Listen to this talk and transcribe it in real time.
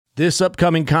This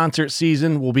upcoming concert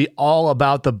season will be all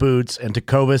about the boots, and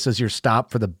Tecovas is your stop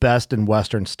for the best in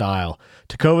Western style.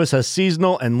 Tecovas has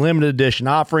seasonal and limited edition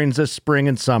offerings this spring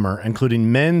and summer,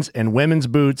 including men's and women's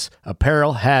boots,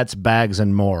 apparel, hats, bags,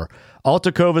 and more. All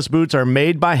Tecovas boots are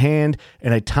made by hand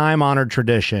in a time-honored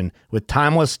tradition with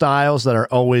timeless styles that are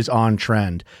always on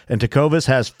trend. And Tecovas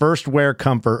has first wear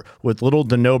comfort with little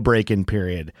to no break-in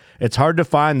period. It's hard to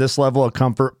find this level of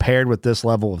comfort paired with this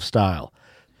level of style.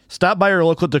 Stop by your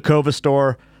local Tecovas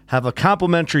store, have a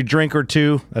complimentary drink or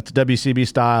two, that's WCB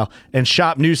style, and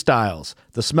shop new styles.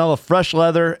 The smell of fresh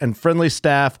leather and friendly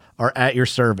staff are at your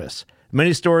service.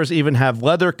 Many stores even have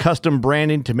leather custom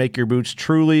branding to make your boots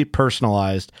truly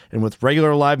personalized. And with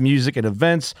regular live music and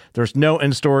events, there's no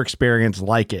in-store experience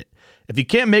like it. If you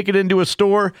can't make it into a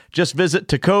store, just visit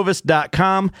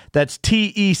tecovas.com. That's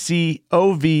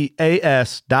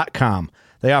TECOVAS.com.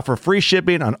 They offer free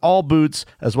shipping on all boots,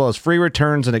 as well as free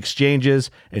returns and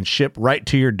exchanges, and ship right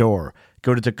to your door.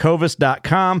 Go to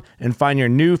tecovas.com and find your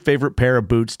new favorite pair of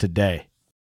boots today.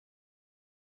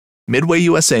 Midway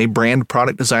USA brand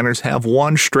product designers have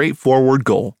one straightforward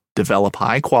goal: develop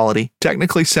high-quality,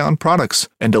 technically sound products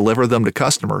and deliver them to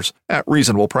customers at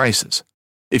reasonable prices.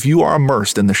 If you are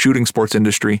immersed in the shooting sports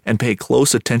industry and pay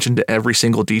close attention to every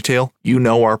single detail, you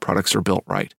know our products are built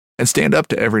right and stand up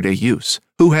to everyday use.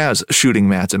 Who has shooting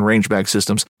mats and range bag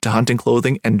systems to hunting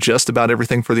clothing and just about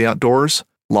everything for the outdoors?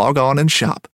 Log on and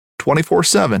shop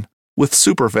 24/7 with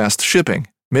super fast shipping.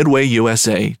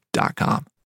 MidwayUSA.com.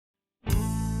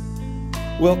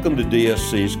 Welcome to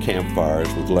DSC's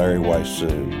Campfires with Larry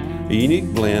Weishuhn, a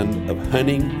unique blend of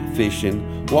hunting,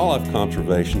 fishing, wildlife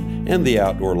conservation, and the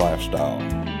outdoor lifestyle.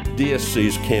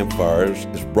 DSC's Campfires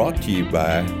is brought to you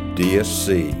by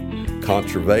DSC,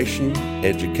 Conservation,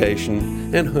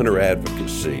 Education, and Hunter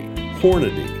Advocacy.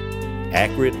 Hornady,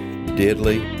 accurate,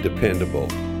 deadly, dependable.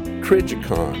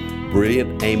 Trijicon,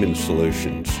 brilliant aiming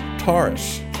solutions.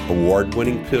 Taurus,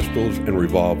 award-winning pistols and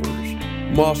revolvers.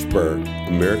 Mossberg,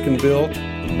 American built,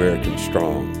 American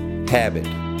strong. Habit,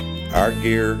 our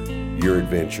gear, your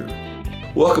adventure.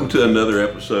 Welcome to another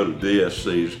episode of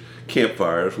DSC's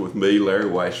Campfires with me, Larry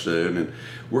Weishuhn, and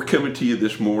we're coming to you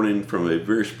this morning from a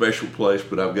very special place,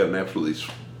 but I've got an absolutely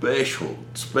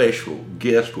special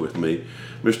guest with me,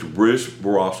 Mr. Bruce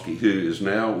Boroski, who is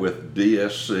now with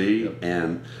DSC. Yep.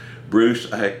 And Bruce,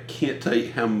 I can't tell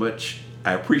you how much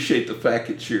I appreciate the fact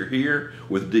that you're here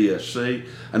with DSC.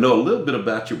 I know a little bit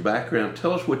about your background.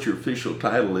 Tell us what your official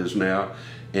title is now,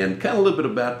 and kind of a little bit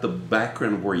about the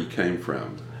background of where you came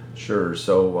from. Sure.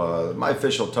 So my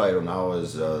official title now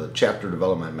is Chapter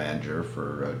Development Manager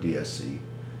for DSC.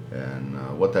 And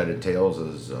what that entails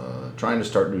is trying to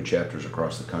start new chapters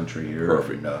across the country here.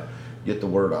 Perfect. And get the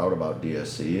word out about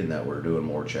DSC and that we're doing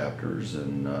more chapters,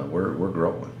 and we're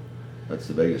growing. That's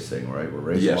the biggest thing, right? We're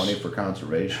raising money for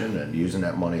conservation and using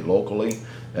that money locally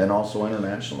and also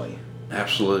internationally.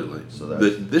 Absolutely. So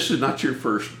this is not your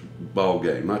first ball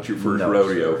game, not your first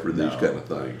rodeo for these kind of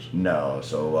things. No.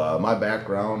 So my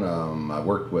background, I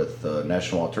worked with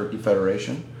National Wild Turkey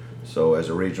Federation. So as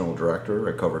a regional director,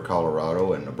 I covered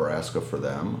Colorado and Nebraska for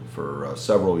them for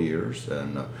several years,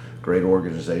 and great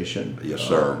organization. Yes,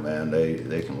 sir. And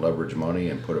they can leverage money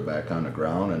and put it back on the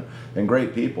ground, and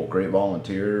great people, great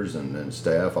volunteers and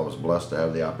staff. I was blessed to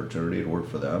have the opportunity to work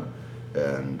for them,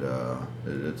 and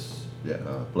it's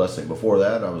a blessing. Before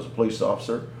that, I was a police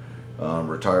officer,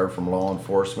 retired from law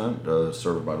enforcement,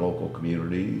 served my local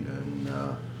community, and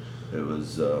it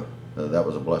was that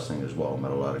was a blessing as well.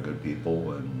 Met a lot of good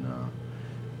people, and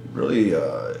really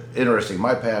interesting.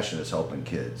 My passion is helping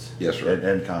kids. Yes, sir.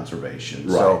 And conservation.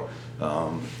 Right. So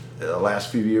the last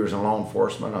few years in law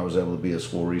enforcement, I was able to be a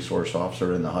school resource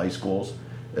officer in the high schools,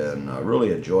 and I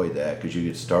really enjoyed that because you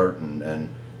could start and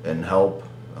help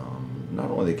not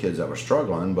only the kids that were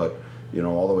struggling, but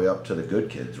all the way up to the good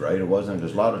kids, right? It wasn't,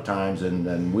 there's a lot of times,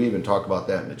 and we even talk about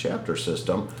that in the chapter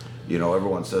system.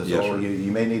 Everyone says, yes,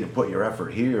 you may need to put your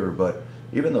effort here, but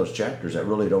even those chapters that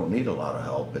really don't need a lot of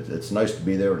help, it's nice to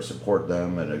be there and support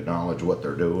them and acknowledge what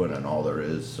they're doing and all there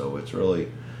is. So it's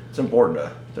important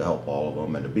to help all of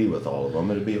them and to be with all of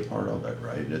them and to be a part of it,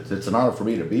 right? It's an honor for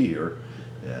me to be here,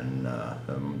 and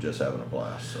I'm just having a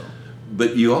blast. So.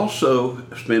 But you also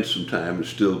spend some time, and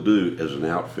still do, as an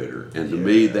outfitter, and to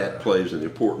me that plays an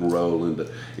important role into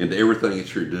everything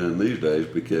that you're doing these days,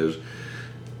 because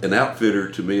an outfitter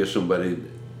to me is somebody,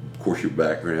 of course, your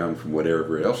background from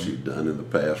whatever else you've done in the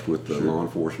past with the law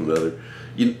enforcement,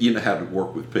 you know how to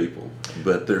work with people.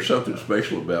 But there's something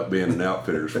special about being an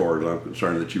outfitter, as far as I'm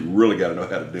concerned, that you really got to know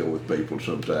how to deal with people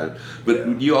sometimes.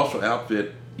 But you also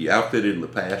outfitted in the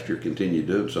past, you continue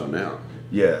doing so now.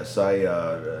 Yes, I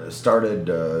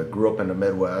grew up in the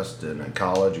Midwest, and in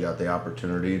college got the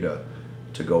opportunity to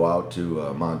go out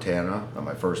to Montana on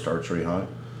my first archery hunt,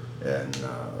 and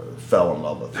fell in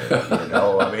love with it. You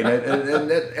know, I mean,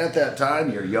 at that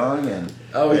time you're young and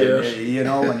yes, you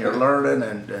know, when you're learning,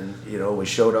 and you know, we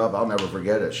showed up. I'll never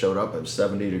forget it. Showed up at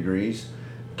 70 degrees.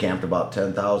 Camped about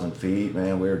 10,000 feet,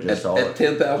 man. We were just at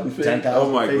 10,000 feet. 10,000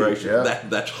 oh my feet, gracious, yeah.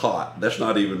 that's hot. That's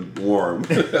not even warm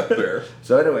up there.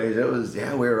 So, anyways, it was we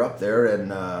were up there and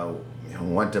you know,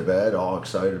 went to bed all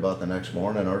excited about the next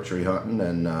morning archery hunting,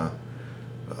 and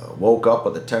woke up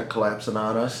with the tent collapsing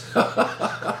on us.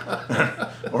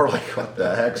 We're like, what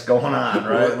the heck's going on,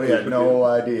 right? We had no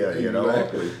idea, you know.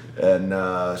 Exactly. And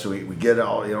so we get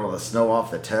all, you know, the snow off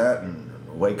the tent, and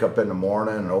wake up in the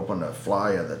morning and open the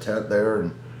fly of the tent there,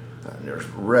 and there's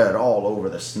red all over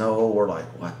the snow. We're like,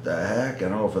 what the heck? I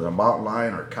don't know if it's a mountain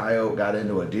lion or coyote got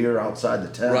into a deer outside the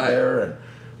tent there, and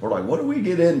we're like, what do we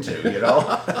get into, you know?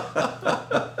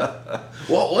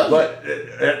 What was it?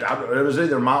 It was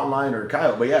either mountain lion or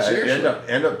coyote, but yeah, it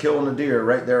end up killing a deer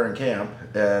right there in camp,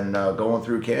 and going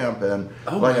through camp, and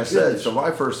like I said, so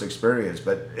my first experience,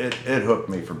 but it hooked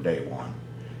me from day one.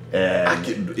 And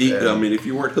I mean, if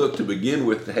you weren't hooked to begin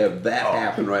with, to have that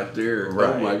happen right there,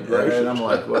 right. Oh my gracious! And I'm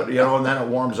like, well, you know, and then it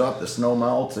warms up, the snow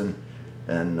melts, and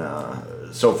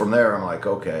so from there, I'm like,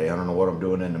 okay, I don't know what I'm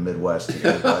doing in the Midwest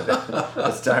here, but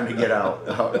it's time to get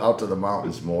out to the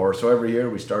mountains more. So every year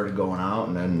we started going out,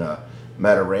 and then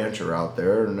met a rancher out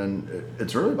there, and then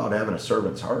it's really about having a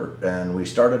servant's heart, and we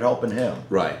started helping him.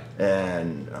 Right.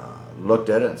 And looked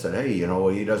at it and said, hey, you know,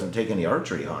 he doesn't take any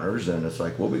archery hunters, and it's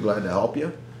like, we'll be glad to help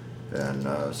you.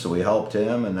 And so we helped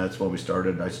him, and that's when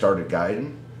I started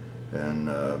guiding,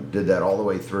 and did that all the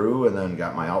way through, and then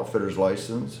got my outfitter's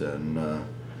license, and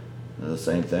the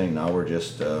same thing. Now we're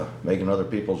just making other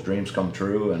people's dreams come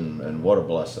true, and what a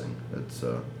blessing it's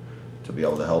to be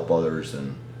able to help others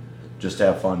and just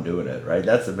have fun doing it, right?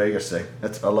 That's the biggest thing.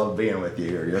 I love being with you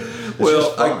here.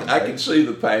 Well, I can see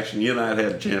the passion. You and I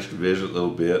had a chance to visit a little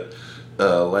bit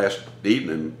last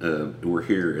evening. We're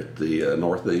here at the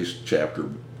Northeast Chapter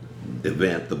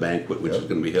event, the banquet, which is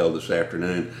going to be held this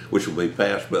afternoon, which will be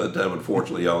past by the time,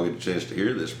 unfortunately, y'all get a chance to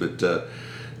hear this. But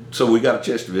so we got a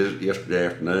chance to visit yesterday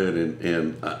afternoon,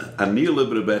 and I knew a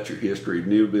little bit about your history,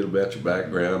 knew a bit about your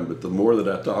background, but the more that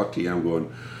I talked to you, I'm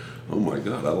going, oh my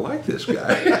God, I like this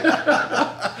guy.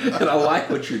 And I like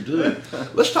what you're doing.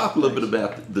 Let's talk a little bit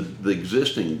about the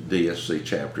existing DSC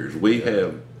chapters. We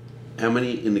have how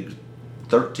many in the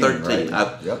 13. 13.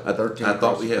 Right? 13. I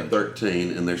thought we had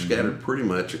 13, and they're scattered pretty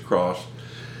much across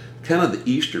kind of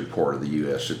the eastern part of the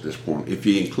U.S. at this point, if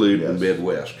you include the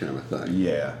Midwest kind of thing.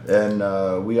 Yeah,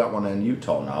 and we got one in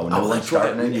Utah now. That's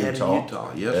right. In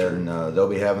Utah. Yes, and they'll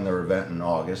be having their event in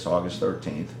August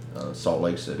 13th, Salt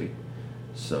Lake City.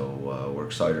 So we're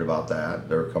excited about that.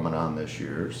 They're coming on this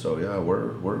year. So yeah,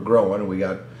 we're growing. We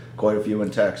got quite a few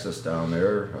in Texas down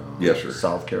there. Yes, sir.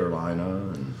 South Carolina,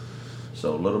 and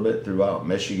so a little bit throughout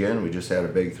Michigan. We just had a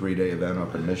big 3-day event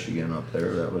up in Michigan up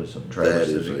there. That was That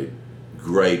is a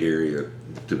great area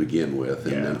to begin with,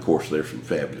 and then of course there's some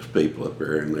fabulous people up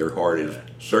there, and their heart is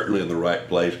certainly in the right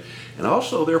place, and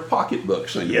also their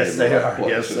pocketbooks seem to be in the right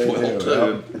place as well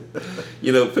too.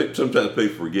 You know, sometimes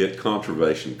people forget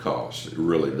conservation costs. It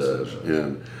really does,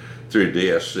 and through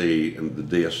DSC and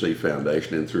the DSC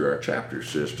Foundation and through our chapter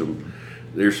system,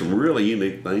 there's some really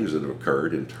unique things that have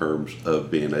occurred in terms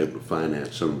of being able to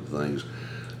finance some of the things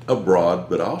abroad,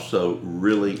 but also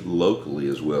really locally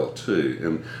as well too.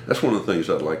 And that's one of the things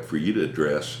I'd like for you to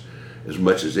address as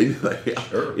much as anything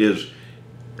is,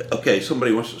 okay,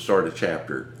 somebody wants to start a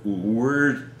chapter.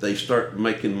 Where they start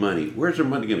making money, where's their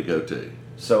money going to go to?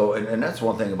 So, and that's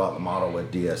one thing about the model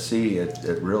with DSC,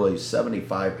 it really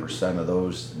 75% of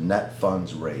those net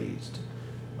funds raised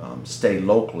stay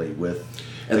locally with.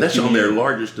 And that's on their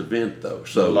largest event though.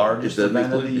 So the largest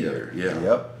event of the year. Yeah.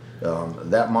 Yep.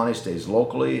 That money stays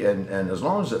locally, and as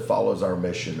long as it follows our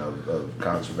mission of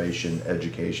conservation,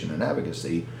 education, and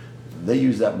advocacy, they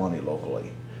use that money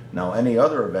locally. Now, any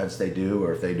other events they do,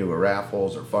 or if they do a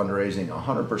raffles or fundraising,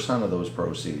 100% of those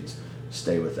proceeds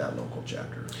stay with that local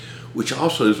chapter. Which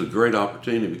also is a great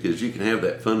opportunity, because you can have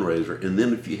that fundraiser, and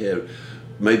then if you have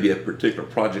maybe a particular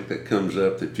project that comes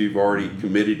up that you've already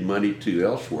committed money to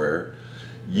elsewhere,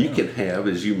 you can have,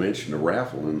 as you mentioned, a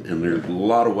raffle, and there's a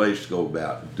lot of ways to go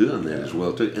about doing that as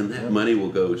well too. And that money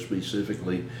will go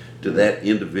specifically to that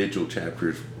individual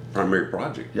chapter's primary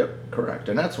project. Yep, correct.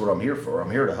 And that's what I'm here for.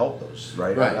 I'm here to help those,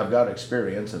 right? I've got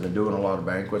experience. I've been doing a lot of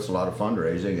banquets, a lot of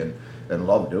fundraising, and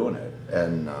love doing it.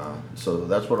 And so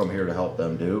that's what I'm here to help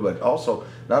them do. But also,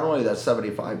 not only that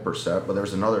 75%, but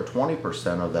there's another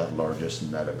 20% of that largest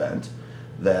net event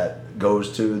that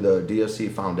goes to the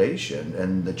DSC Foundation,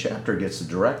 and the chapter gets to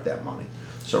direct that money.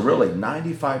 So really,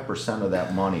 95% of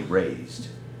that money raised,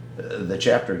 the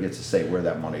chapter gets to say where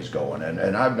that money's going,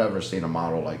 and I've never seen a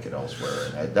model like it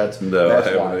elsewhere. And that's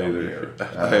why I'm here.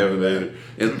 I haven't either.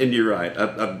 And you're right.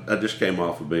 I just came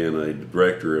off of being a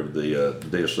director of the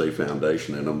DSC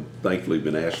Foundation, and I'm thankfully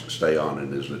been asked to stay on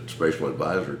it as a special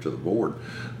advisor to the board.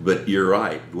 But you're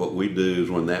right. What we do is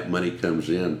when that money comes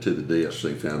in to the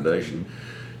DSC Foundation,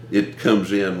 it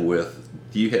comes in with,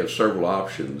 you have several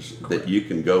options that you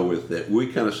can go with that we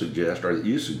kind of suggest or that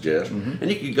you suggest, and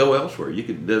you could go elsewhere. You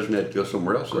could designate to go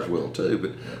somewhere else as well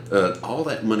too. But all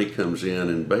that money comes in,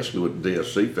 and basically what the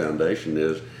DSC Foundation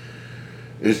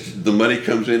is the money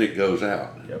comes in, it goes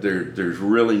out. Yep. There's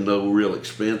really no real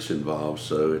expense involved,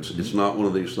 so it's not one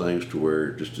of these things to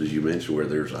where, just as you mentioned, where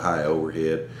there's a high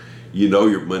overhead. You know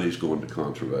your money's going to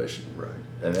conservation. Right,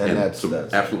 and that's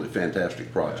absolutely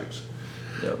fantastic projects.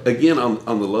 Yep. Again,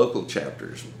 on the local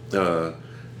chapters,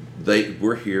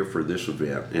 we're here for this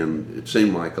event, and it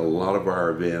seemed like a lot of our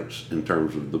events, in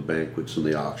terms of the banquets and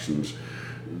the auctions,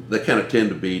 they kind of tend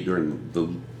to be during the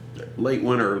late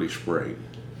winter, early spring.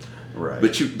 Right.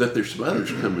 But there's some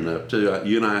others coming up too.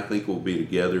 You and I think we'll be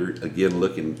together again.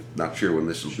 Looking, not sure when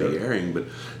this will be airing, but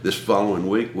this following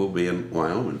week we'll be in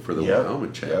Wyoming for the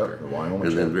Wyoming chapter, the Wyoming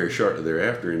and then very shortly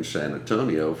thereafter in San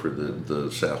Antonio for the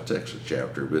South Texas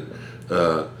chapter. But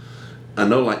I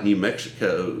know, like New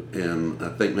Mexico, and I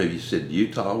think maybe you said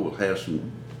Utah will have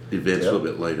some events a little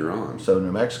bit later on. So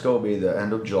New Mexico will be the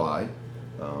end of July.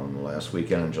 Last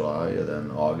weekend in July, and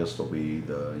then August will be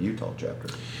the Utah chapter.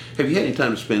 Have you had any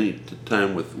time to spend any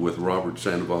time with Robert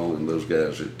Sandoval and those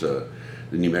guys at the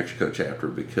New Mexico chapter?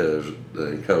 Because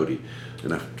and Cody,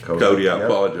 Cody, I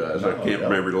apologize, I can't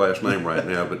remember the last name right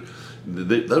now, but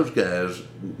those guys,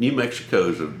 New Mexico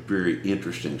is a very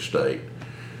interesting state,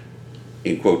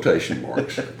 in quotation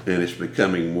marks, and it's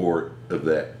becoming more of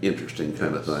that interesting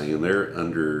kind of thing, and they're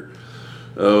under.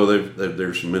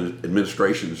 There's some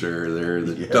administrations there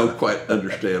that don't quite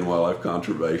understand wildlife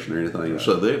conservation or anything. Right.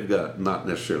 So they've got not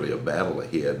necessarily a battle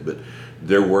ahead, but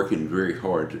they're working very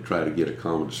hard to try to get a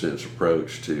common sense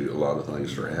approach to a lot of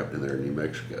things that are happening there in New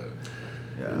Mexico.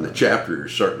 Yeah. And the chapter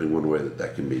is certainly one way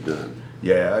that can be done.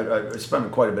 Yeah, I spent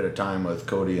quite a bit of time with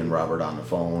Cody and Robert on the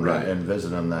phone, right, and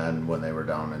visiting them when they were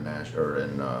down in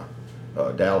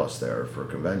Dallas there for a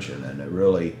convention, and it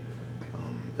really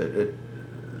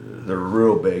they're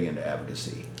real big into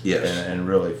advocacy, and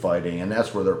really fighting, and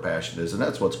that's where their passion is, and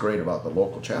that's what's great about the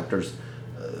local chapters.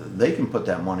 They can put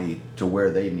that money to where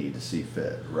they need to see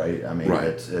fit, right? I mean,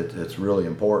 it's really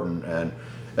important,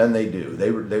 and they do.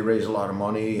 They raise a lot of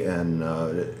money, and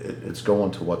it's going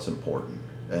to what's important,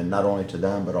 and not only to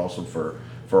them, but also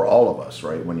for all of us,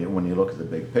 right? When you look at the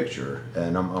big picture,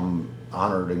 and I'm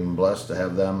honored and blessed to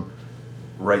have them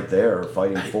right there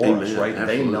fighting for us, right?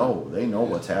 Absolutely. They know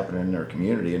what's happening in their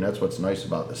community, and that's what's nice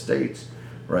about the states,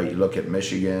 right? You look at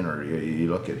Michigan, or you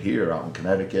look at here out in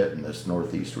Connecticut and this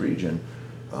Northeast region,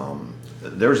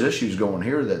 there's issues going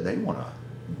here that they want to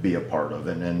be a part of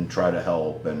and try to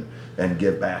help and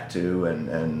give back to,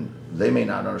 and they may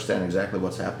not understand exactly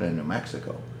what's happening in New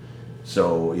Mexico.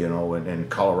 So, in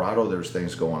Colorado, there's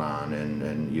things going on,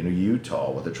 and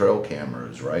Utah with the trail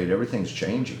cameras, right? Everything's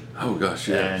changing. Oh gosh,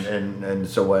 yes. And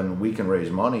so when we can raise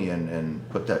money and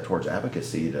put that towards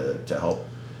advocacy to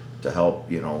help,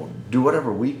 do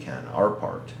whatever we can, our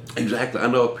part. Exactly. I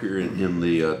know up here in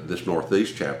the this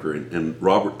Northeast chapter, and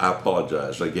Robert, I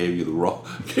apologize. I gave you the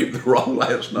wrong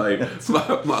last name. My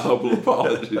humble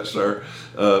apologies, sir.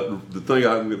 The thing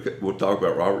we'll talk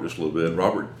about Robert just a little bit.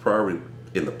 Robert probably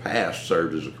in the past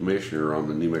served as a commissioner on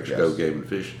the New Mexico Game and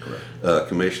Fish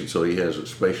Commission, so he has a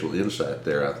spatial insight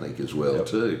there, I think, as well,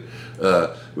 too.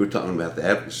 We're talking about the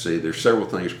advocacy. There's several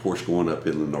things, of course, going up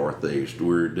in the Northeast.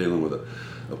 We're dealing with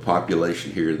a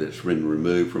population here that's been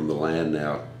removed from the land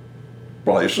now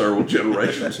probably several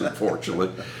generations, unfortunately,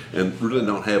 and really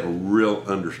don't have a real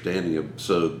understanding of.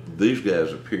 So these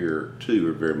guys up here too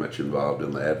are very much involved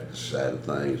in the advocacy side of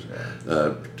things,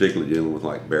 particularly dealing with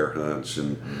like bear hunts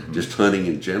and just hunting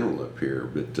in general up here.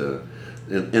 But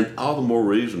and all the more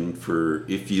reason for,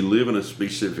 if you live in a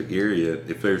specific area,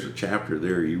 if there's a chapter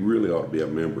there, you really ought to be a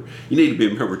member. You need to be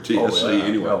a member of TSC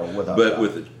anyway.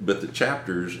 But the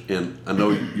chapters, and I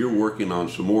know you're working on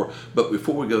some more. But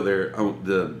before we go there,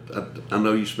 I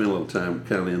know you spent a little time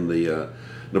kind of in the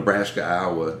Nebraska,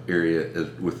 Iowa area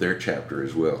with their chapter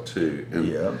as well too.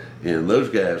 And those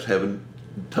guys haven't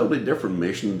totally different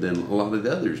mission than a lot of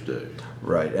the others do.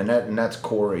 Right, and that's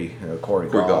Corey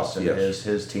Goss and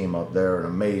his team up there, and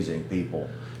amazing people.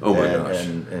 Oh my gosh!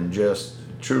 And just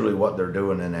truly what they're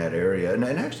doing in that area, and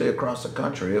actually across the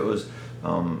country. It was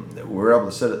we were able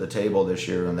to sit at the table this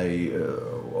year, and they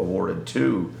awarded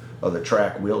 2 of the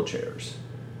track wheelchairs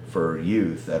for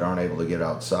youth that aren't able to get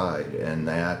outside, and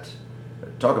that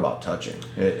talk about touching.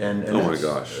 And oh my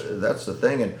gosh, that's the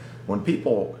thing, and when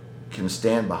people can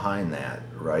stand behind that,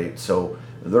 right? So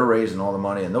they're raising all the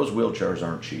money, and those wheelchairs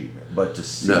aren't cheap. But to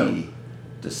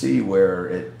see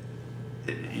where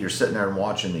you're sitting there and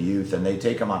watching the youth, and they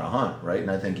take them on a hunt, right? And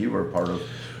I think you were part of.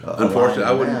 Unfortunately,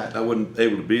 I wasn't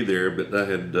able to be there, but I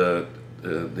had.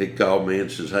 He called me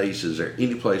and says, "Hey," he says, "Is there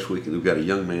any place we've got a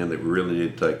young man that we really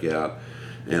need to take out?"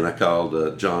 And I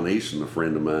called John Easton, a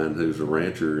friend of mine who's a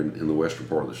rancher in the western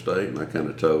part of the state, and I kind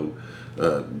of told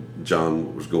John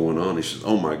what was going on. He said,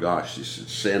 "Oh my gosh," he said,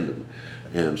 "send him."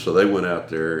 And so they went out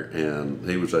there, and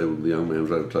the young man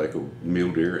was able to take a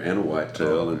mule deer and a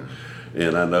whitetail,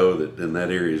 and I know that in that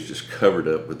area is just covered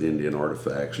up with Indian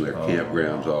artifacts, and there are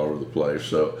campgrounds all over the place.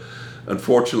 So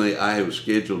unfortunately, I was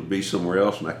scheduled to be somewhere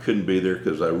else, and I couldn't be there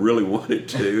because I really wanted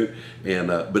to. And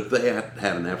but they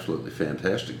had an absolutely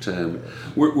fantastic time.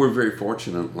 We're very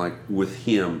fortunate, like with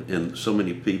him and so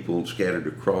many people scattered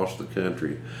across the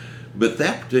country. But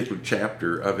that particular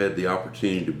chapter, I've had the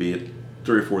opportunity to be at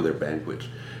 3 or 4 of their banquets,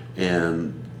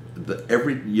 and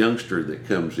every youngster that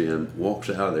comes in walks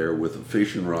out of there with a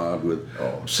fishing rod, with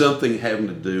something having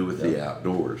to do with the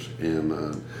outdoors.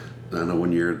 And I know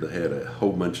one year they had a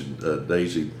whole bunch of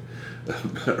Daisy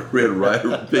Red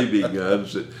Ryder BB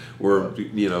guns that were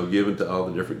given to all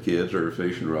the different kids, or a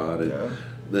fishing rod. And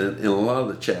then in a lot of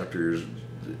the chapters,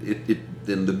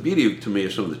 and the beauty to me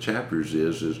of some of the chapters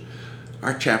is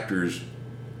our chapters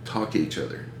talk to each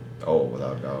other. Oh,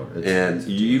 without doubt. And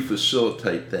you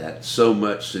facilitate that so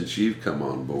much since you've come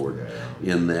on board,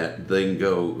 in that they can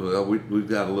go, well, we've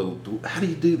got a little, how do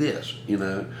you do this?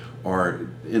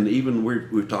 And even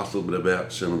we've talked a little bit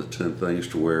about some of the 10 things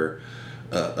to where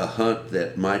a hunt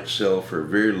that might sell for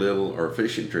very little, or a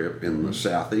fishing trip in the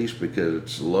southeast because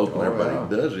it's local,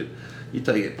 everybody does it. You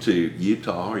take it to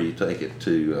Utah, or you take it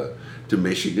to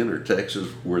Michigan or Texas,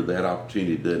 where that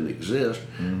opportunity doesn't exist.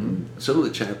 Some of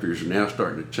the chapters are now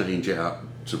starting to change out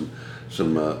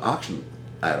some auction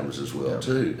items as well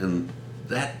too, and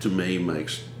that to me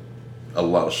makes a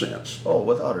lot of sense. Oh,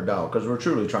 without a doubt, because we're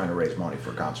truly trying to raise money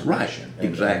for conservation. Right,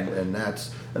 exactly. And that's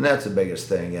the biggest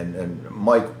thing. And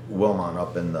Mike Wilmot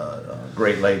up in the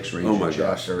Great Lakes region. Oh my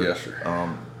gosh, Chester, yes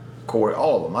sir. Corey,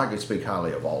 all of them. I could speak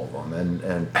highly of all of them.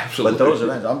 And absolutely. But those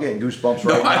events, I'm getting goosebumps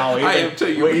right now. I am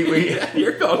too.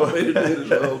 You're causing me to do it as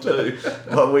well too.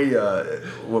 But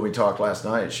when we talked last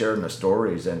night, sharing the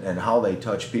stories and how they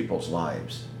touch people's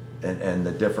lives, and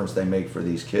the difference they make for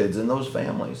these kids and those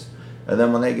families. And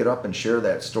then when they get up and share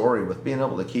that story, with being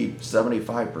able to keep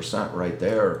 75% right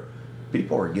there,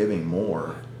 people are giving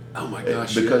more. Oh my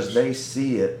gosh! Because they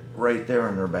see it right there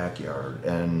in their backyard,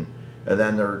 and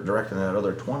then they're directing that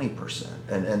other 20%,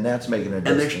 and that's making a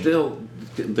difference.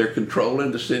 And they're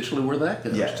controlling essentially where that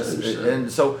goes. Yes, too, so.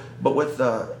 And so, but with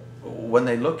when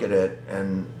they look at it,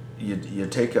 and you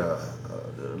take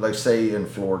like say in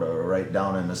Florida, or right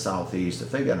down in the southeast,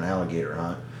 if they got an alligator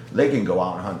hunt, they can go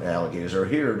out and hunt alligators. Or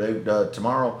here,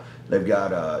 tomorrow they've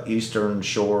got a Eastern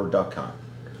Shore duck hunt,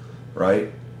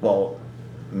 right? Well,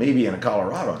 maybe in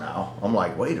Colorado now, I'm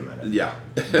like, wait a minute. Yeah.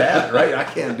 That, right? I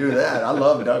can't do that. I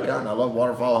love duck hunting. I love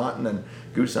waterfowl hunting and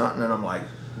goose hunting. And I'm like,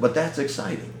 but that's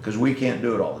exciting because we can't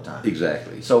do it all the time.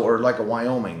 Exactly. So, or like a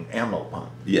Wyoming antelope hunt.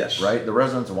 Yes. Right? The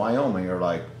residents of Wyoming are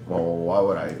like, well, why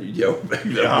would I?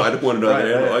 I don't want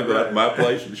another animal. I go out to my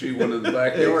place and shoot one in the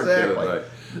backyard. Exactly.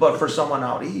 But for someone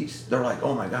out east, they're like,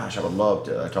 oh my gosh, I would love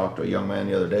to. I talked to a young man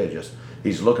the other day,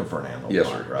 he's looking for an antelope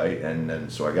hunt, right?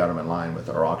 And so I got him in line with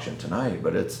our auction tonight.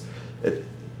 But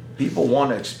people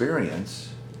want to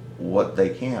experience what they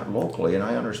can't locally, and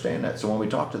I understand that. So when we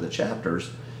talk to the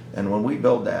chapters, and when we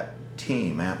build that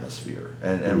team atmosphere,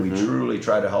 and we truly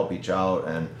try to help each out,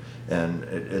 and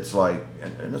it's like,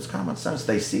 and it's common sense,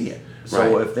 they see it.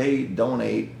 So if they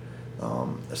donate,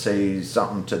 say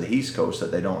something to the East Coast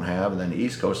that they don't have, and then the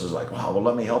East Coast is like, wow, well,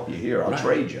 let me help you here. I'll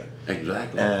trade you.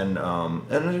 Exactly. And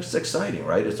it's exciting,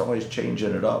 right? It's always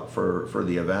changing it up for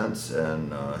the events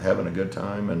and having a good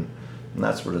time, and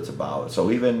that's what it's about.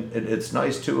 So even it's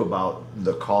nice too about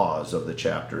the cause of the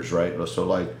chapters, right? So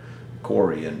like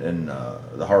Corey in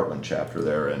the Heartland chapter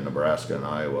there in Nebraska and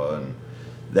Iowa and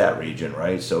that region,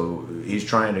 right? So he's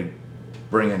trying to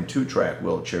bring in 2-track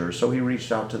wheelchairs. So he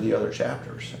reached out to the other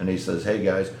chapters and he says, hey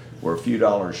guys, we're a few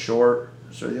dollars short.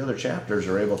 the other chapters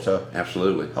are able to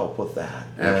absolutely help with that.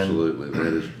 Absolutely,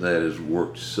 that has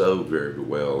worked so very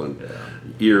well. And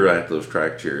you're right, those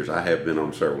track chairs. I have been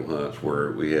on several hunts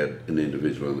where we had an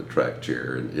individual in the track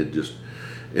chair, and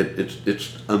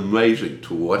it's amazing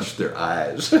to watch their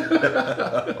eyes.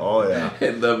 Oh yeah,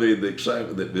 and I mean the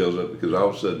excitement that builds up, because all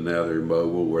of a sudden now they're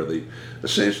mobile, where they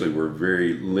essentially were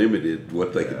very limited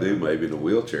what they could do maybe in a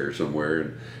wheelchair somewhere,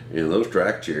 and those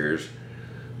track chairs,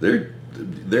 they're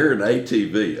an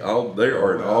ATV. They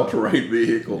are an all-terrain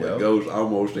vehicle that goes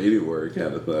almost anywhere,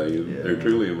 kind of thing. And they're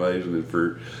truly amazing. And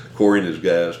for Corey and his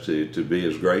guys to be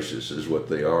as gracious as what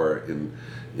they are, and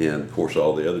of course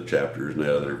all the other chapters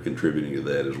now that are contributing to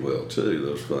that as well too.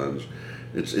 Those funds,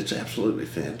 it's absolutely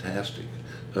fantastic.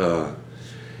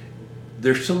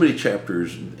 There's so many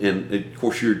chapters, and of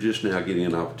course you're just now getting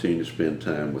an opportunity to spend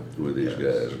time with these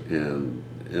guys.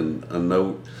 And I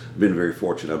know, I've been very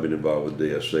fortunate. I've been involved with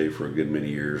DSC for a good many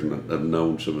years, and I've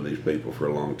known some of these people for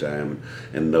a long time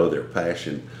and know their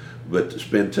passion. But to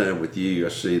spend time with you, I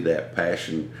see that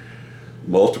passion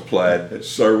multiplied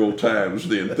several times,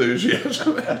 the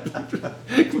enthusiasm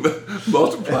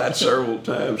multiplied several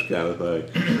times, kind of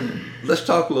thing. Let's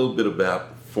talk a little bit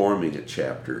about forming a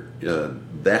chapter.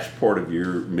 That's part of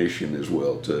your mission as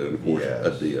well too, and of course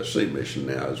a DSC mission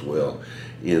now as well,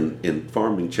 in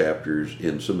farming chapters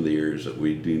in some of the areas that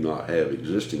we do not have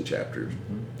existing chapters.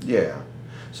 Yeah.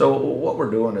 So what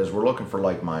we're doing is we're looking for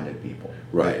like-minded people.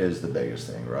 Right. Is the biggest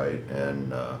thing, right?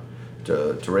 And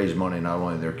to raise money not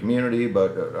only in their community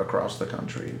but across the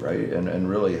country, right? And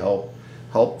really help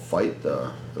fight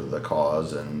the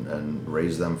cause and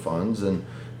raise them funds.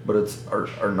 But it's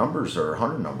our numbers, our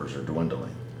hunter numbers are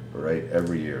dwindling, right,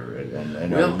 every year.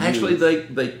 And well, actually,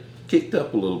 they kicked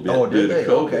up a little bit. Oh, did they?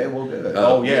 COVID. Okay, well,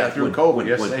 good. Through COVID.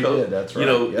 Yes, they did. That's right.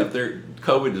 If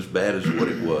COVID as bad as what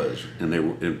it was, and they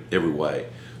were in every way,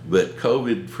 but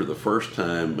COVID for the first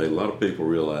time made a lot of people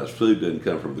realize food doesn't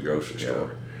come from the grocery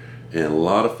store, and a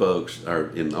lot of folks are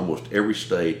in almost every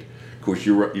state. Of course,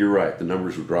 you're right. The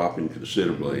numbers were dropping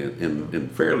considerably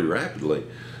and fairly rapidly,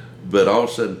 but all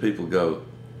of a sudden people go,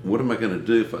 what am I going to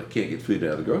do if I can't get food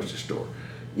out of the grocery store?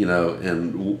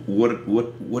 And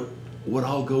what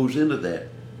all goes into that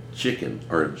chicken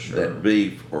or that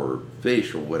beef or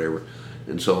fish or whatever?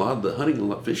 And so a lot of the hunting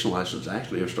and fishing licenses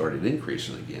actually have started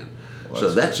increasing again. Well,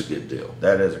 so that's a good deal.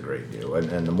 That is a great deal.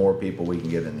 And the more people we can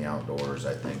get in the outdoors,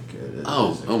 I think is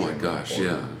oh my gosh,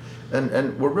 important.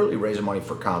 And we're really raising money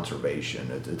for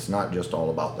conservation. It's not just all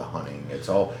about the hunting. It's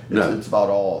about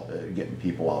all getting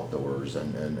people outdoors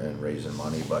and raising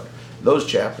money. But those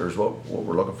chapters, what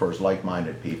we're looking for is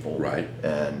like-minded people, right?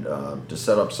 And to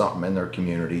set up something in their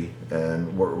community.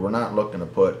 And we're not looking to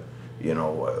put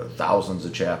thousands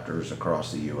of chapters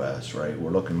across the U.S. Right?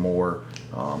 We're looking more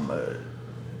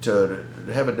to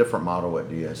have a different model at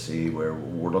DSC where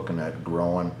we're looking at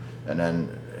growing and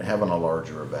then having a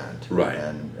larger event, right?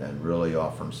 And really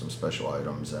offering some special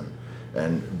items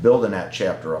and building that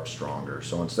chapter up stronger.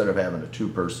 So instead of having a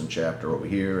 2-person chapter over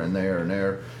here and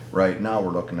there, right now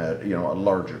we're looking at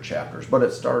larger chapters. But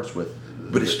it starts with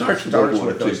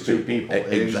those 2 people.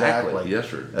 Exactly. Yes,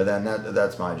 sir. And then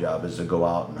that's my job, is to go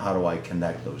out and how do I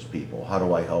connect those people? How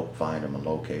do I help find them and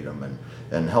locate them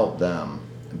and help them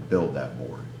build that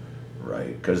board?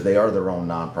 Right, because they are their own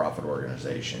nonprofit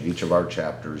organization. Each of our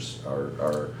chapters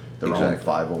are their own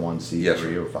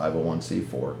 501c3 or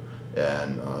 501c4,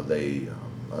 and they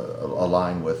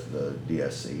align with the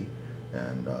DSC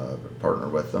and partner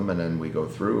with them, and then we go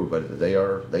through. But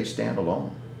they stand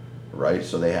alone, right?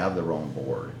 So they have their own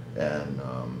board, and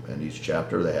each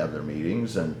chapter they have their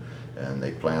meetings and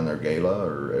they plan their gala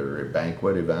or a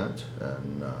banquet event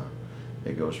and.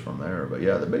 It goes from there. But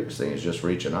yeah, the biggest thing is just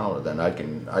reaching out, and then I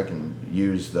can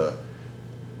use the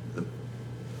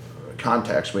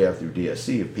contacts we have through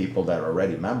DSC of people that are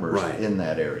already members in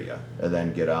that area, and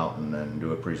then get out and then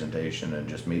do a presentation and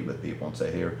just meet with people and say,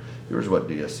 here's what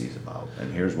DSC is about,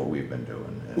 and here's what we've been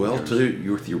doing. And well,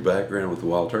 too, with your background with the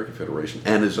Wild Turkey Federation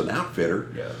and as an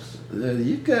outfitter, yes,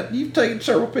 you've taken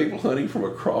several people hunting from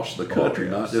across the country,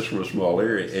 not just from a small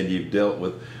area, and you've dealt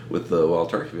with the Wild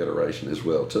Turkey Federation as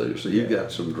well too. So you've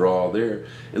got some draw there,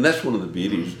 and that's one of the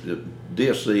beauties.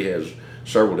 DSC has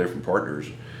several different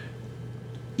partners,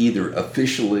 either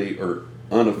officially or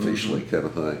unofficially, kind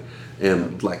of thing.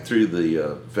 And like through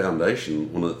the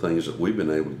foundation, one of the things that we've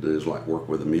been able to do is like work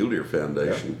with the Mule Deer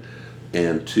Foundation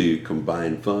and to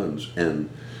combine funds and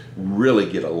really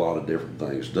get a lot of different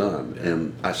things done.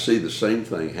 And I see the same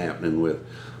thing happening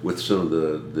with some of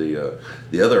the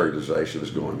other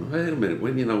organizations going, wait a minute,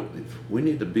 we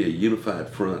need to be a unified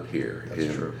front here.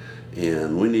 That's true.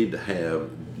 And we need to have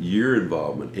your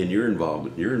involvement and your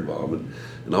involvement, your involvement,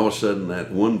 and all of a sudden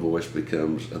that one voice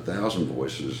becomes 1,000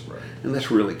 voices. Right. And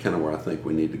that's really kind of where I think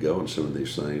we need to go in some of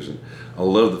these things. And I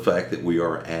love the fact that we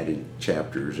are adding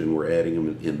chapters and we're adding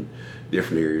them in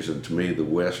different areas. And to me, the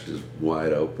West is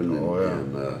wide open.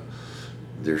 And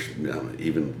there's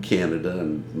even Canada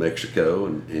and Mexico.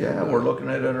 And we're looking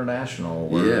at international.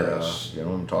 Yes.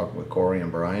 I'm talking with Corey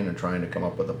and Brian and trying to come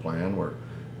up with a plan where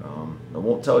I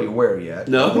won't tell you where yet.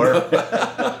 No.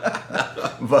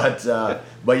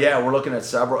 But yeah, we're looking at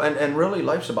several, and really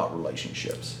life's about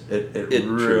relationships. It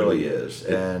really is.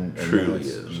 And truly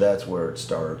is. That's where it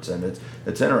starts. And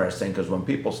it's interesting because when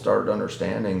people start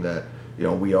understanding that,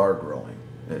 we are growing.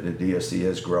 The DSC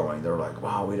is growing. They're like,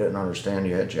 wow, we didn't understand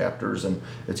you had chapters, and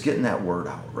it's getting that word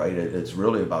out, right? It's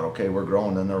really about, okay, we're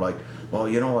growing. And they're like, well,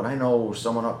 you know what? I know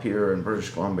someone up here in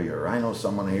British Columbia, or I know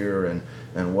someone here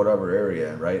in whatever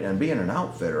area, right? And being an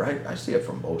outfitter, I see it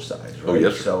from both sides, right? Oh,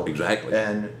 yes, sir. So, exactly.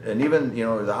 And even,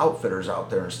 the outfitters out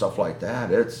there and stuff like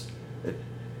that,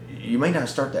 you may not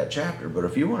start that chapter, but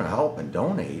if you want to help and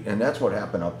donate, and that's what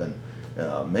happened up in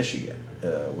Michigan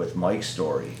with Mike's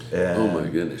story. And, oh my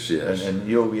goodness, yes. And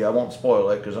I won't spoil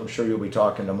it because I'm sure you'll be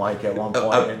talking to Mike at one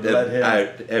point and let him. I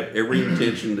have every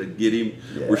intention to get him.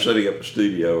 Yeah. We're setting up a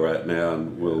studio right now,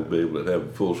 and we'll be able to have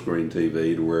a full screen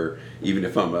TV to where even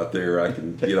if I'm out there, I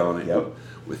can get on it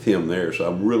with him there. So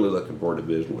I'm really looking forward to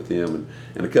visiting with him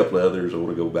and a couple of others. I want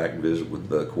to go back and visit with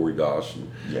Corey Goss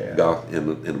and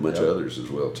a bunch of others as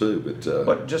well too.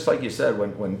 But just like you said,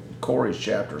 when Corey's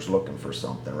chapter's looking for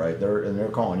something, right? They're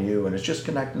calling you, and it's just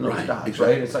connecting those dots,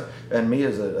 exactly. right? It's like, and me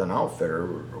as an outfitter,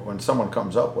 when someone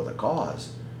comes up with a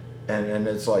cause, and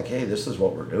it's like, hey, this is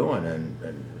what we're doing,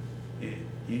 and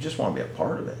you just want to be a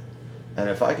part of it. And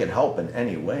if I can help in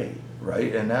any way,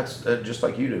 right? And that's just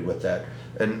like you did with that.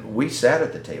 And we sat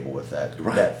at the table with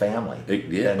that family.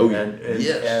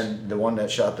 And the one that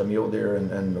shot the mule deer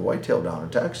and the whitetail down in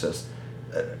Texas,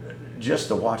 just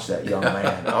to watch that young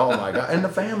man. Oh my God! And the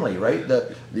family, right?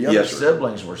 The other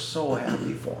siblings were so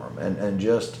happy for him, and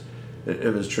just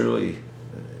it was truly,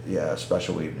 a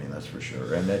special evening. That's for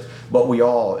sure. And but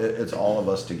it's all of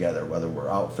us together, whether we're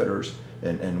outfitters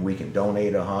and we can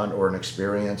donate a hunt or an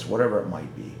experience, whatever it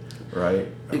might be. Right.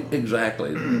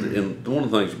 Exactly. And one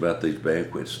of the things about these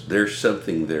banquets, there's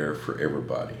something there for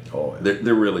everybody. Oh, yeah.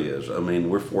 There really is. I mean,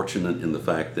 we're fortunate in the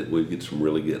fact that we get some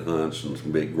really good hunts and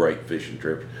some big, great fishing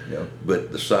trips. Yep.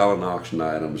 But the silent auction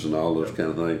items and all those kind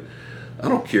of things, I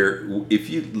don't care if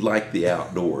you like the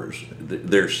outdoors.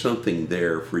 There's something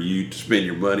there for you to spend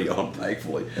your money on,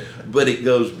 thankfully. But it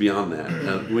goes beyond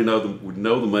that. We know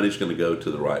the money's going to go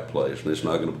to the right place, and it's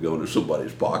not going to go into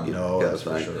somebody's pocket. No, that's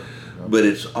for sure. But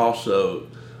it's also,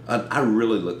 I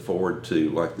really look forward to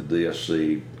like the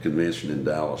DSC convention in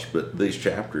Dallas, but these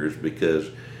chapters, because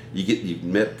you've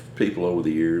met people over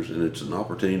the years, and it's an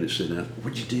opportunity to sit down.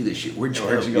 Where'd you do this year? Where'd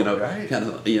you go? Right. Kind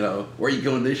of, where are you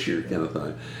going this year? Kind of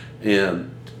thing.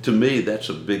 And to me, that's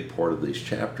a big part of these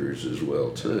chapters as well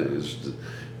too. Is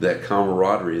that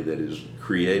camaraderie that is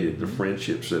created, the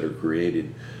friendships that are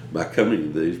created by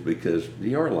coming to these, because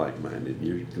you are like-minded,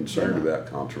 you're concerned about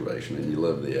conservation, and you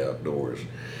love the outdoors.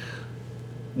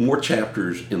 More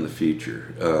chapters in the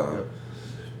future.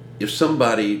 If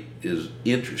somebody is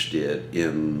interested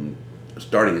in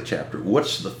starting a chapter,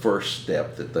 what's the first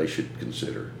step that they should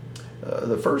consider?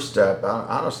 The first step,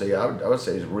 honestly, I would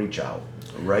say is reach out,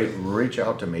 right? Reach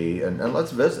out to me and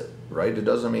let's visit, right? It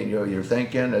doesn't mean you're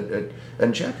thinking,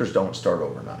 and chapters don't start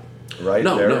overnight. Right?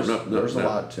 No, there's a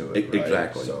lot to it. Right?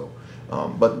 Exactly. So,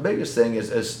 but the biggest thing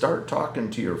is start talking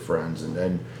to your friends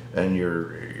and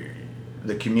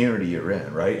the community you're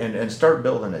in, right? And start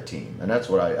building a team. And that's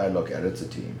what I look at. It's a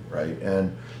team, right?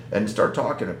 And start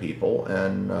talking to people,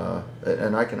 and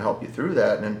I can help you through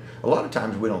that. And a lot of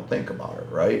times we don't think about it,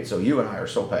 right? So you and I are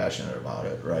so passionate about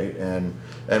it, right?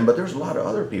 But there's a lot of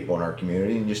other people in our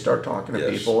community, and you start talking to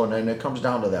people, and then it comes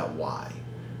down to that why.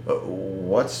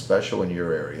 What's special in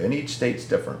your area? And each state's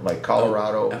different. Like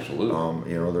Colorado,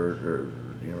 absolutely. There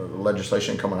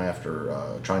legislation coming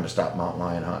after trying to stop mountain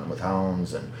lion hunting with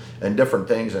hounds and different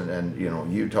things. And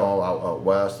Utah out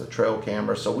west, the trail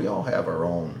cameras. So we all have our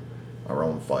own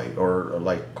fight. Or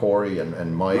like Corey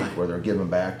and Mike, where they're giving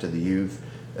back to the youth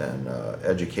and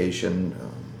education.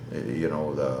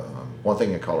 The one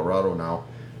thing in Colorado now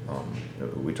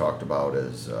we talked about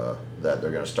is that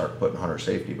they're going to start putting hunter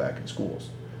safety back in schools.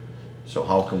 So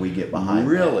how can we get behind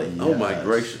really? that? Oh my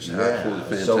gracious,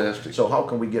 absolutely fantastic. So how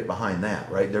can we get behind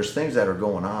that, right? There's things that are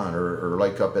going on, or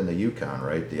like up in the Yukon,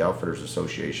 right? The Outfitters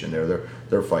Association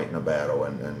they're fighting a battle,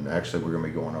 and actually we're going to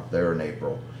be going up there in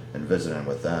April and visiting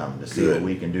with them to see what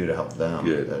we can do to help them.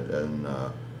 Good. And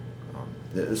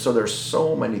So there's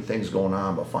so many things going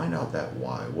on, but find out that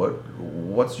why.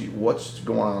 What's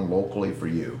going on locally for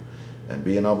you, and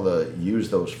being able to use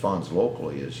those funds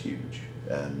locally is huge.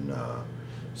 And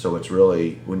so it's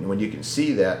really when you can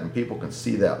see that and people can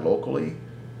see that locally,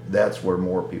 that's where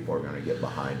more people are going to get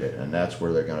behind it, and that's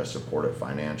where they're going to support it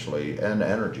financially and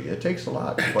energy. It takes a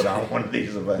lot to put on one of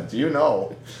these events, you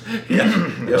know. Yes,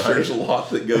 Right? there's a lot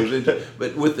that goes into it.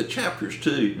 But with the chapters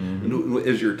too,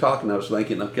 as you're talking, I was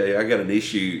thinking, okay, I got an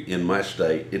issue in my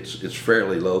state. It's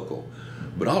fairly local,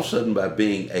 but all of a sudden, by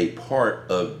being a part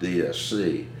of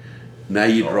DSC, now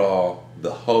you draw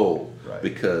the whole, Right.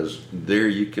 because there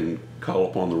you can call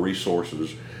upon the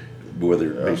resources,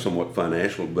 whether it be somewhat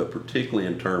financial, but particularly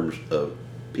in terms of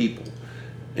people,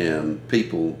 and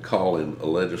people calling a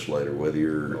legislator, whether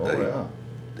you're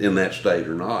in that state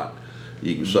or not.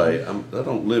 You can say, I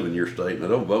don't live in your state and I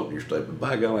don't vote in your state, but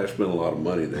by golly, I spend a lot of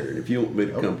money there. And if you want me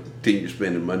to continue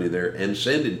spending money there and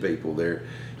sending people there,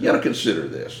 you got to consider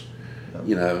this.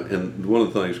 You know, and one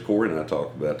of the things Corey and I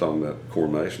talking about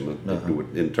coordination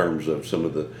in terms of some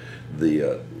of the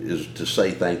is to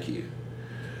say thank you.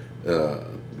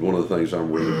 One of the things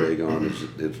I'm really big on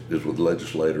is with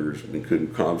legislators,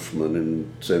 including congressmen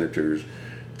and senators,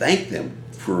 thank them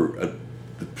for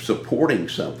supporting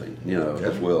something, you know,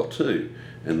 as well too,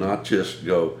 and not just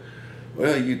go,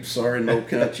 well, you sorry no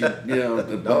country, you know,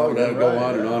 go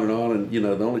on and on and on, and you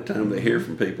know, the only time they hear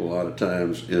from people a lot of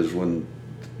times is when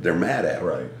they're mad at them.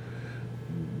 Right.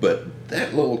 But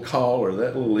that little call or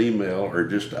that little email or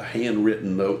just a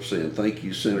handwritten note saying, thank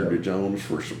you, Senator Jones,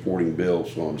 for supporting Bill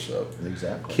so-and-so,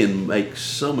 can make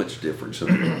so much difference in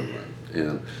the long run.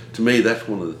 And to me, that's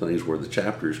one of the things where the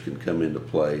chapters can come into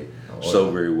play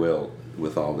very well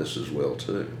with all this as well,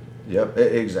 too. Yep,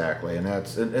 exactly, and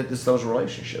it's those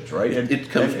relationships, right?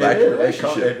 It comes back to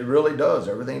relationship. It really does.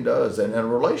 Everything does, and a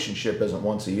relationship isn't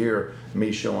once a year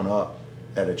me showing up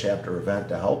at a chapter event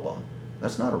to help them.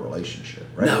 That's not a relationship,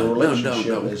 right? No, a relationship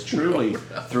no. is truly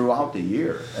throughout the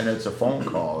year, and it's a phone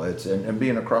call. It's and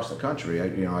being across the country.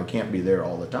 I can't be there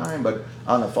all the time, but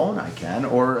on the phone I can.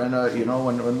 Or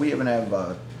when we even have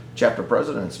a chapter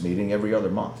presidents meeting every other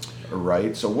month,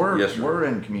 right? So we're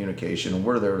in communication, and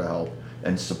we're there to help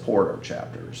and support our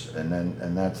chapters,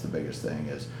 and that's the biggest thing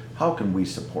is how can we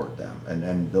support them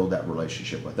and build that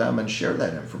relationship with them and share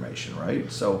that information,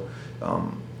 right? So.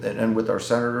 And with our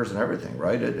senators and everything,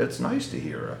 right? It's nice to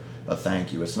hear a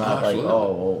thank you. It's not like,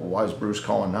 oh, well, why is Bruce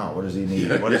calling now? What does he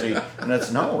need? What is he? And it's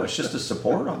just to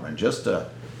support them and just to,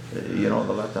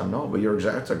 to let them know. But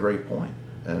that's a great point.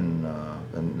 And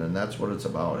that's what it's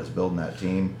about, is building that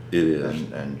team. It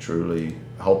is. And truly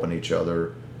helping each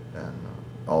other and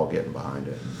all getting behind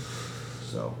it. And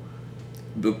so.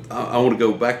 But I want to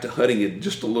go back to hunting it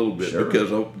just a little bit because,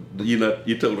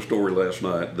 you told a story last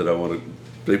night that I want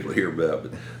people to hear about.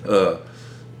 But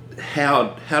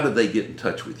how do they get in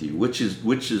touch with you? Which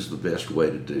is the best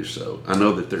way to do so? I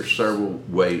know that there's several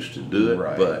ways to do it,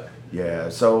 right. But yeah.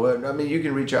 So you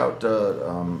can reach out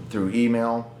through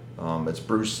email. It's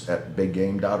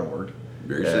bruce@biggame.org.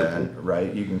 Very simple.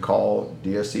 Right. You can call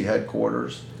DSC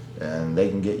headquarters, and they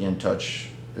can get you in touch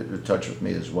with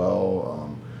me as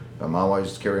well. I'm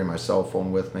always carrying my cell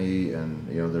phone with me, and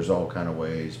there's all kind of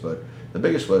ways, but the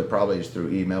biggest way probably is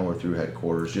through email or through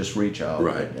headquarters. Just reach out,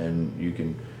 right? And you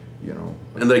can,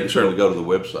 And they can certainly go to the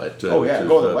website too. Oh yeah,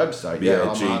 go to the website.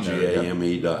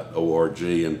 biggame.org.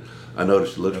 And I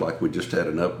noticed it looks like we just had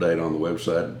an update on the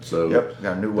website. So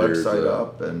got a new website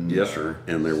up, and yes, sir.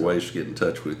 And there are ways to get in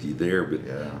touch with you there. But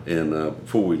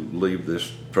before we leave this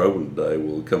program today,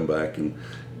 we'll come back and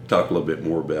talk a little bit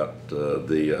more about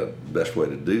the best way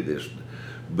to do this.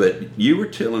 But you were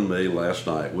telling me last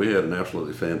night, we had an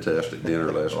absolutely fantastic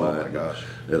dinner last night. Oh my gosh.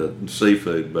 At a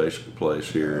seafood basic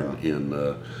place here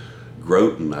in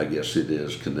Groton, I guess it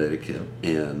is, Connecticut.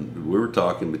 And we were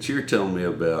talking, but you were telling me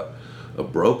about a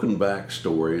broken back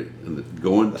story and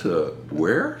going to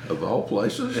where, of all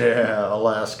places? Yeah,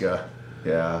 Alaska.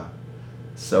 Yeah.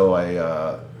 So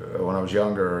when I was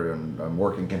younger and I'm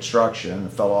working construction, I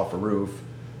fell off a roof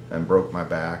and broke my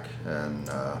back, and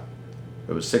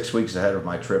it was 6 weeks ahead of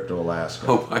my trip to Alaska.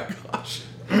 Oh my gosh.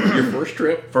 Your first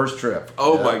trip? First trip.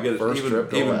 Oh my goodness. First trip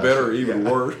to even Alaska. Better, even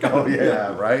worse. Oh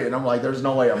yeah, right? And I'm like, there's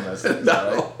no way I'm missing this,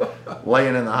 right?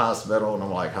 Laying in the hospital, and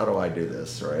I'm like, how do I do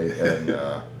this, right?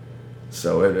 And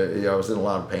so I was in a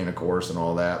lot of pain, of course, and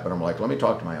all that, but I'm like, let me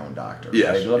talk to my own doctor.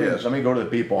 Yes, right? Let me go to the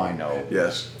people I know.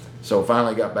 Yes. So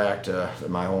finally got back to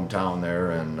my hometown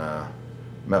there and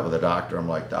met with a doctor. I'm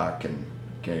like, Doc, can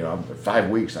 5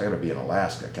 weeks, I got to be in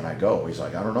Alaska. Can I go? He's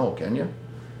like, I don't know, can you?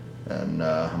 And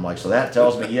I'm like, so that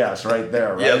tells me yes right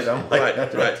there, right? Yes, I'm like,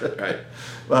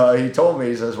 right. He told me,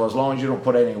 he says, well, as long as you don't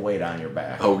put any weight on your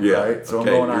back. Oh, yeah. Right? So Okay,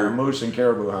 I'm going on a moose and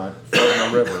caribou hunt in the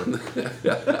river.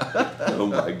 Oh,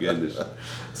 my goodness.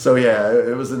 So, yeah,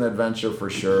 it was an adventure for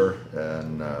sure.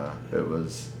 And it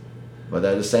was, but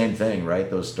that's the same thing, right?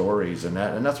 Those stories. And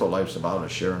that's what life's about,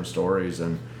 is sharing stories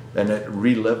and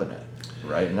reliving it.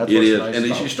 Right, and that's it what's is, nice and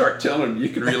about as you start telling, you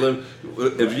can relive.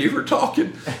 As you were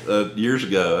talking years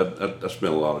ago, I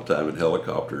spent a lot of time in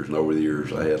helicopters, and over the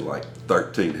years, I had like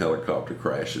 13 helicopter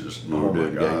crashes when we were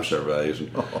doing game surveys,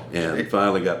 and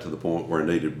finally got to the point where I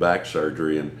needed back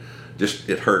surgery, and just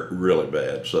it hurt really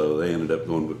bad. So they ended up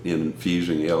going in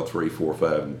infusing L3, 4,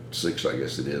 5, and 6, I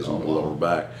guess it is, on the lower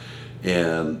back.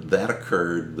 And that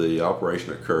occurred. The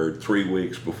operation occurred 3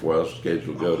 weeks before I was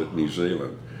scheduled to go to New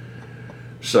Zealand.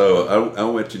 So I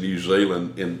went to New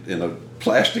Zealand in a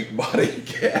plastic body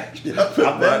cast. I've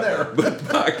been there. But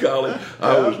by golly,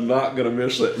 I was not going to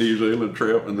miss that New Zealand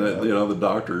trip. And that, the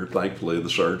doctor, thankfully, the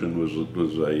surgeon was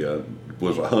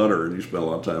a hunter, and he spent a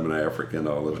lot of time in Africa and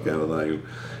all those kind of things.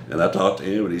 And I talked to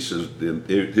him, and he says,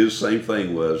 his same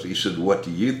thing was, he said, "What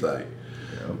do you think?"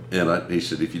 And he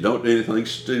said, "If you don't do anything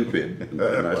stupid,"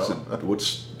 and I said, "What's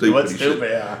stupid?" What's he stupid?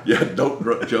 Said, yeah,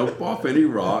 don't jump off any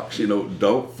rocks.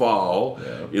 Don't fall.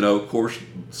 Yeah. Of course,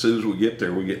 as soon as we get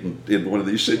there, we get in one of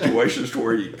these situations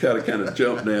where you kind of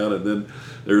jump down, and then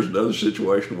there's another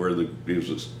situation where it was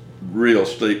this real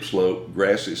steep slope,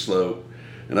 grassy slope,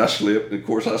 and I slipped. And of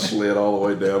course, I slid all the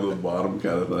way down to the bottom,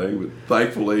 kind of thing. But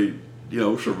thankfully,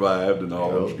 survived and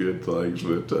all those good things.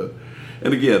 But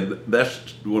and again,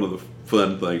 that's one of the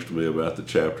fun things to me about the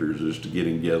chapters, is to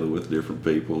getting together with different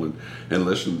people and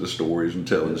listening to the stories and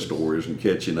telling the stories and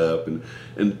catching up and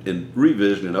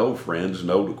revisiting old friends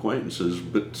and old acquaintances,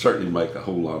 but certainly make a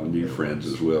whole lot of new friends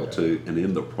as well too. And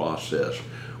in the process,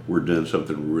 we're doing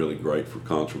something really great for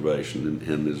conservation.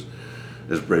 And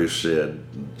as Bruce said,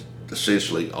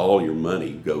 essentially all your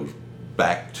money goes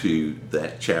back to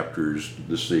that chapter's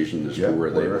decision as to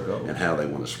where they and how they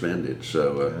want to spend it.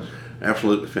 So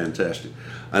absolutely fantastic.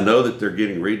 I know that they're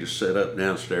getting ready to set up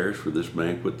downstairs for this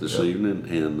banquet this evening,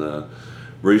 and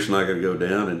Bruce and I got to go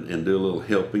down and do a little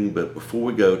helping. But before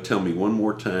we go, tell me one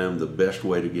more time the best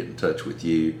way to get in touch with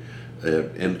you.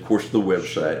 And of course the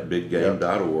website,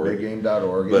 biggame.org.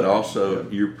 Biggame.org. But also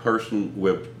your personal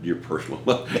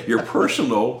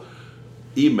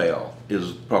email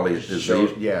is probably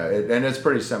easy. Yeah, and it's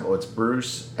pretty simple. It's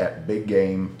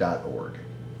bruce@biggame.org,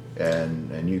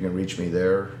 and you can reach me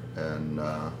there, and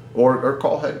or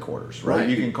call headquarters. Right,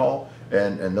 you can call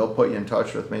and they'll put you in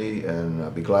touch with me, and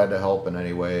I'll be glad to help in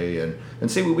any way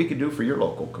and see what we can do for your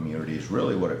local community is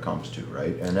really what it comes to,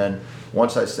 right? And then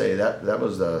once I say that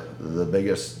was the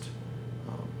biggest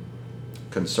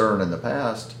concern in the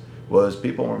past was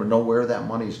people want to know where that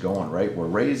money's going, right? We're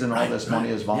raising all this money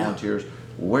as volunteers.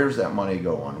 Where's that money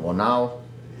going? Well, now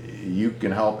you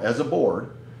can help as a board,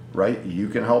 right? You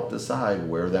can help decide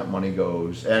where that money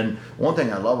goes. And one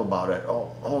thing I love about it,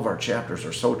 all of our chapters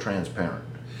are so transparent.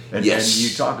 And you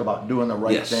talk about doing the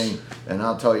right thing. And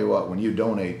I'll tell you what, when you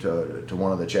donate to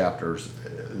one of the chapters,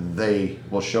 they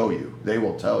will show you. They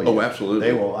will tell you. Oh, absolutely.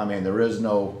 They will. I mean, there is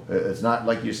no, it's not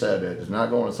like you said, it's not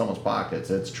going in someone's pockets.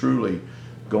 It's truly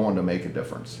going to make a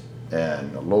difference.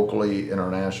 And locally,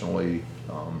 internationally,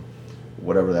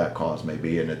 whatever that cause may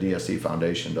be. And the DSC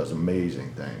Foundation does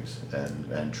amazing things.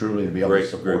 And truly to be able to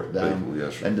support them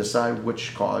and decide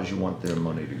which cause you want their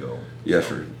money to go. Yes,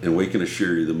 sir. And we can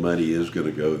assure you the money is going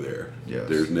to go there. Yes.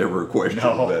 There's never a question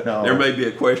about that. No. There may be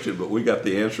a question, but we got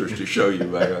the answers to show you.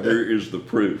 There is the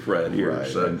proof right here. Right.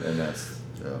 So, and that's...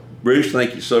 Bruce,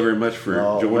 thank you so very much for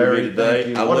joining Larry, me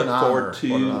today. I look forward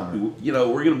to,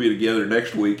 we're going to be together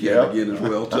next weekend again as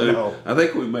well too. I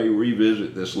think we may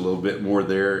revisit this a little bit more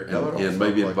there and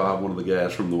maybe involve one of the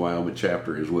guys from the Wyoming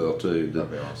chapter as well too,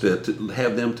 to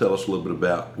have them tell us a little bit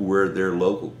about where their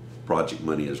local project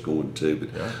money is going to. But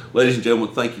ladies and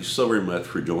gentlemen, thank you so very much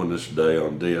for joining us today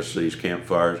on DSC's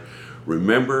Campfires.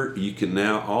 Remember, you can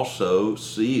now also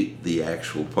see the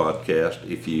actual podcast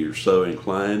if you're so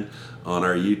inclined on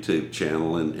our YouTube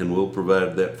channel, and we'll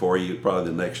provide that for you probably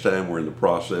the next time. We're in the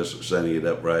process of setting it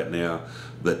up right now,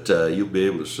 but you'll be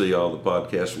able to see all the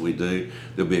podcasts that we do.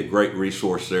 There'll be a great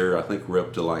resource there. I think we're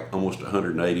up to like almost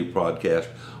 180 podcasts.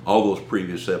 All those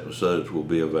previous episodes will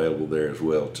be available there as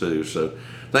well too. So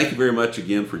thank you very much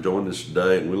again for joining us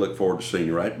today, and we look forward to seeing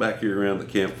you right back here around the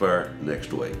campfire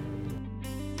next week.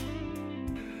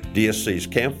 DSC's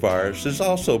Campfires has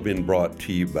also been brought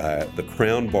to you by the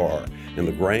Crown Bar in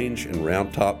LaGrange and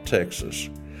Round Top, Texas,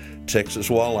 Texas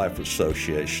Wildlife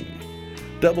Association,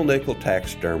 Double Nickel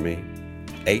Taxidermy,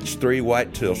 H3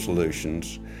 Whitetail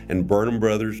Solutions, and Burnham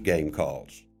Brothers Game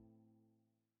Calls.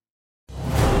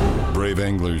 Brave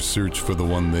anglers search for the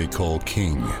one they call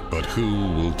king, but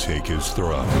who will take his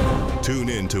throne? Tune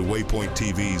in to Waypoint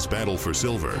TV's Battle for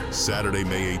Silver, Saturday,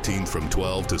 May 18th from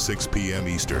 12 to 6 p.m.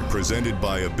 Eastern. Presented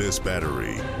by Abyss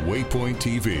Battery. Waypoint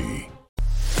TV.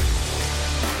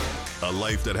 A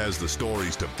life that has the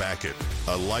stories to back it.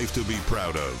 A life to be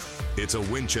proud of. It's a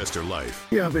Winchester life.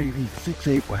 Yeah, baby.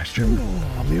 6'8" Western.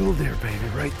 Oh, mule deer, baby,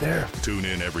 right there. Tune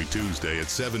in every Tuesday at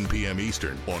 7 p.m.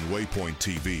 Eastern on Waypoint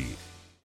TV.